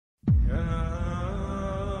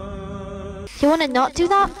Do you want to not do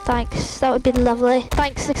that? Thanks, that would be lovely.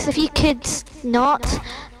 Thanks, if you could not,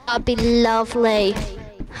 that'd be lovely.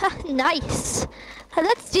 Nice.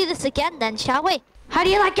 Let's do this again then, shall we? How do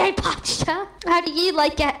you like it, Pacha? How do you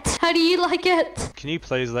like it? How do you like it? Can you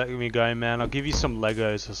please let me go, man? I'll give you some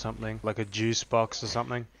Legos or something, like a juice box or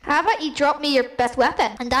something. How about you drop me your best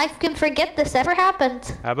weapon, and I can forget this ever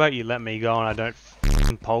happened? How about you let me go and I don't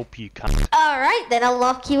f***ing pulp you, cunt? Alright, then I'll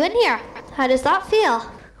lock you in here. How does that feel?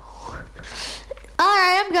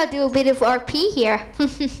 Alright, I'm gonna do a bit of RP here.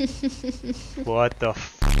 What the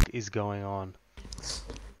f*** is going on?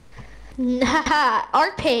 Haha,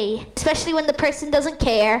 RP. Especially when the person doesn't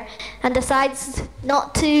care and decides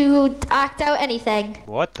not to act out anything.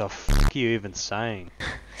 What the f*** are you even saying?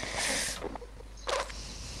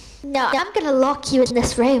 No, I'm gonna lock you in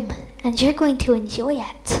this room, and you're going to enjoy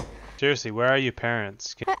it. Seriously, where are your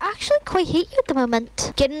parents? I actually quite hate you at the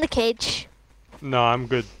moment. Get in the cage. No, I'm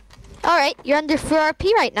good. Alright, you're under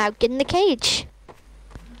 4RP right now. Get in the cage.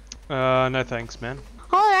 No thanks, man.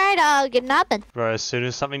 Alright, I'll get napping. Bro, as soon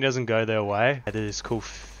as something doesn't go their way, it is called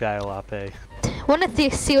fail RP. Wanna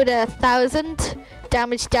see what a 1000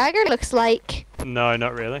 damage dagger looks like? No,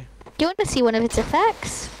 not really. Do you want to see one of its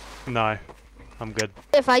effects? No, I'm good.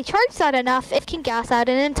 If I charge that enough, it can gas out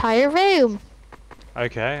an entire room.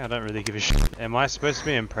 Okay, I don't really give a shit. Am I supposed to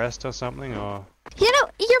be impressed or something, or...? You know,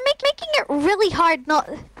 you're making it really hard not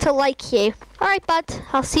to like you. Alright, bud.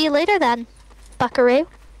 I'll see you later then, buckaroo.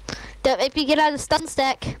 Don't make me get out of the stun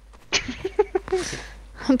stick.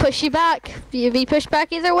 And push you back. You'll be pushed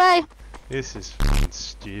back either way. This is f***ing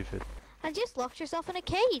stupid. And just locked yourself in a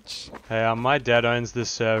cage. Hey, my dad owns this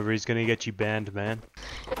server. He's gonna get you banned, man.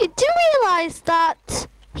 You do realize that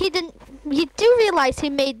he didn't... You do realize who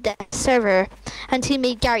made the server and who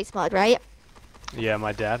made Gary's mod, right? Yeah,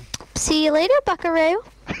 my dad. See you later, buckaroo.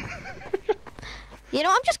 You know,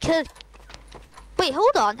 I'm just kidding. Wait,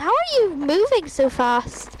 hold on. How are you moving so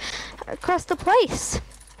fast across the place?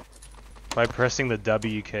 By pressing the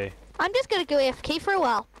W key. I'm just gonna go AFK for a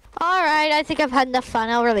while. Alright, I think I've had enough fun.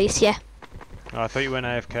 I'll release you. Oh, I thought you went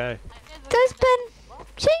AFK. There's been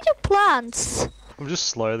change of plans. I'm just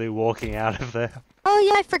slowly walking out of there. Oh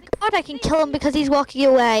yeah, I forgot I can kill him because he's walking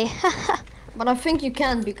away. But I think you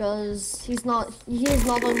can because he is not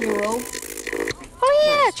on your rope. Oh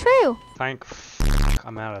yeah, true. Thank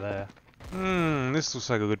I'm out of there. This looks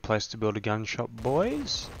like a good place to build a gun shop,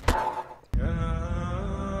 boys.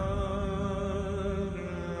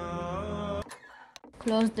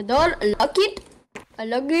 Close the door, lock it.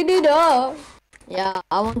 Lock the door. Yeah,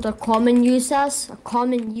 I want a common use as.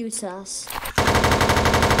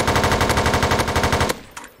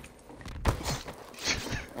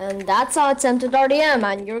 And that's how attempted RDM,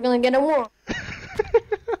 and you're gonna get a warning.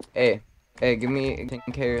 Hey, give me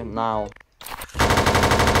 10k now.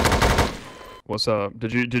 What's up?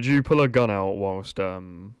 Did you pull a gun out whilst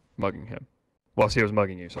mugging him? Whilst he was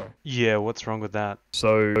mugging you, sorry. Yeah, what's wrong with that?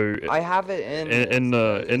 So I have it in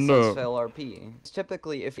the fail RP. It's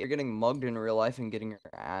typically if you're getting mugged in real life and getting your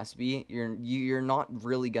ass beat, you're not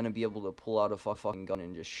really gonna be able to pull out a fucking gun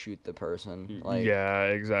and just shoot the person. Like, yeah,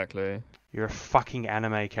 exactly. You're a fucking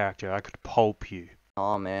anime character. I could pulp you.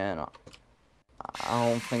 Oh man, I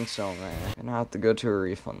don't think so, man. I'm gonna have to go to a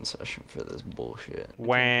refund session for this bullshit.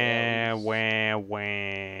 Wah.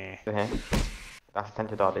 Okay. That's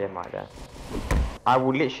attempted RDM right there. I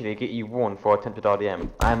will literally get you warned for attempted RDM.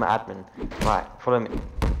 I am an admin. Right, follow me.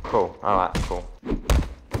 Cool. Alright, cool.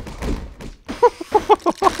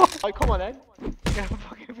 Oh, come on then.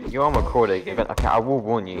 You're on recording. Okay, I will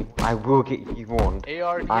warn you. I will get you warned.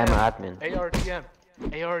 ARDM. I'm an admin.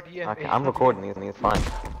 ARDM. Okay, I'm recording these and it's fine.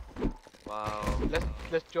 Wow.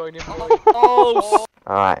 Let's join him. Oh.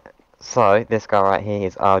 Alright, so this guy right here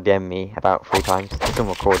is RDM me about 3 times. It's still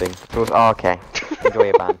recording. So oh, okay. Enjoy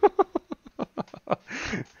your ban.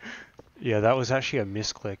 Yeah, that was actually a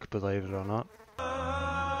misclick, believe it or not.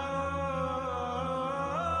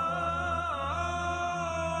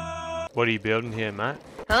 What are you building here, Matt?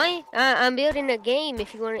 Hi, I'm building a game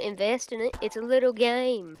if you want to invest in it. It's a little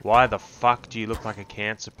game. Why the fuck do you look like a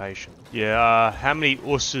cancer patient? Yeah, how many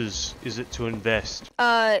usses is it to invest?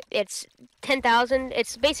 It's 10,000.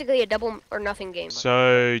 It's basically a double or nothing game.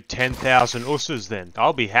 So, 10,000 usses then.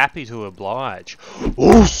 I'll be happy to oblige.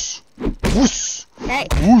 Us! Us! Hey!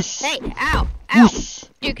 Us! Hey! Ow! Ow! Us!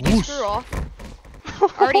 Dude, could you screw off?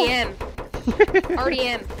 RDM.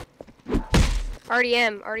 RDM. RDM.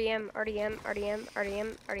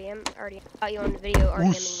 Got you on the video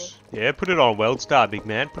RDMing me. Yeah, put it on Worldstar, big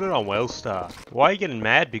man. Put it on Worldstar. Why are you getting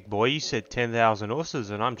mad, big boy? You said 10,000 usses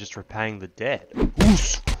and I'm just repaying the debt.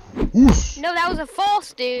 Oos! Oos! No, that was a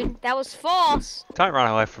false, dude. That was false. Don't run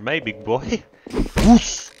away from me, big boy.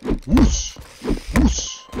 Oos! Oos!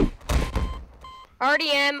 Oos!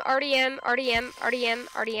 RDM, RDM, RDM, RDM,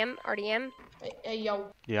 RDM, RDM. Hey, yo.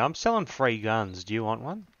 Yeah, I'm selling free guns. Do you want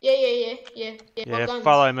one? Yeah. What Yeah, guns?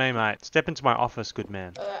 follow me, mate. Step into my office, good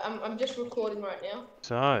man. I'm just recording right now.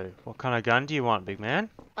 So, what kind of gun do you want, big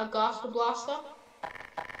man? A Gaster Blaster.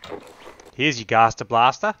 Here's your Gaster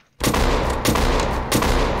Blaster.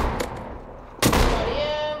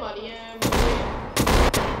 RDM.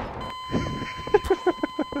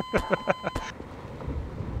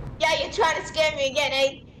 Yeah, you're trying to scare me again,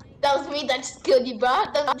 eh? That was me that just killed you, bro.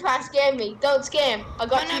 Don't try to scare me. Don't scam. I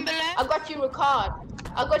got you. I got you record.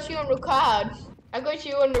 I got you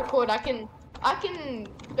on record. I can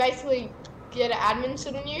basically get an admin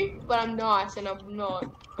sit on you, but I'm nice and I'm not.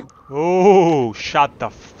 Oh, shut the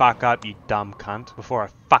fuck up, you dumb cunt, before I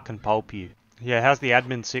fucking pulp you. Yeah, how's the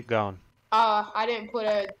admin sit going? I didn't put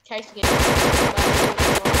a case against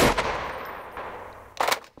you.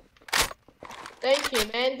 Thank you,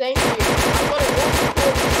 man. Thank you. I got it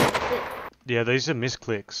all. Yeah, these are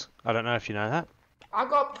misclicks. I don't know if you know that. I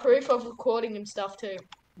got proof of recording and stuff too.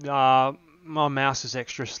 My mouse is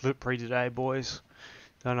extra slippery today, boys.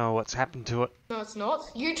 Don't know what's happened to it. No, it's not.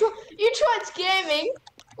 You tried scamming.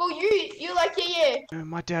 Well, you're like, yeah.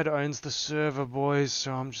 My dad owns the server, boys,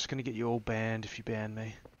 so I'm just gonna get you all banned if you ban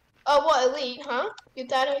me. Oh, what, Elite, huh? Your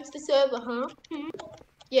dad owns the server, huh? Hmm?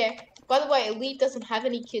 Yeah. By the way, Elite doesn't have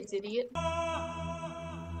any kids, idiot.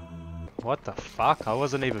 What the fuck? I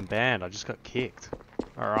wasn't even banned, I just got kicked.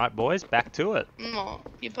 Alright, boys, back to it. No,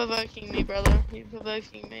 you're provoking me, brother. You're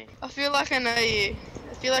provoking me. I feel like I know you.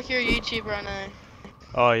 I feel like you're a YouTuber, I know.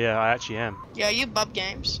 Oh yeah, I actually am. Yeah, you Bub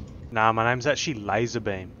Games. Nah, my name's actually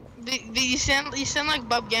Laserbeam. But you sound like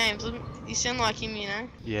Bub Games. You sound like him, you know.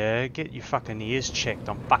 Yeah, get your fucking ears checked.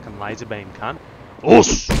 I'm fucking Laserbeam, cunt.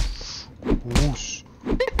 Oos! Oos!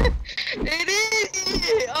 It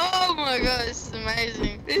is! Oh my god, this is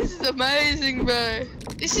amazing. This is amazing, bro.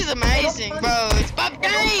 This is amazing, bro. It's Bub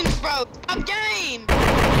Games, bro. It's Bub Games.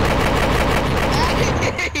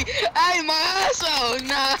 Hey, my asshole.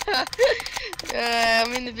 Nah.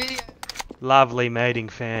 I'm in the video. Lovely mating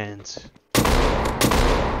fans.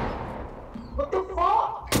 What the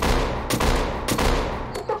fuck?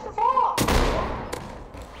 What the fuck?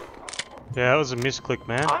 Yeah, that was a misclick,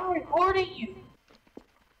 man. I'm recording you.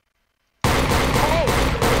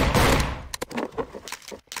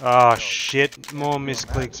 Oh shit, more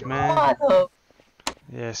misclicks, man.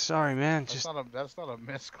 Yeah, sorry, man. That's Just not a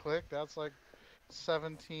misclick. That's like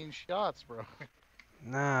 17 shots, bro.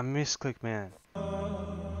 nah, misclick, man.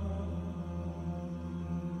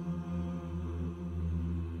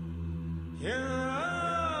 Yeah.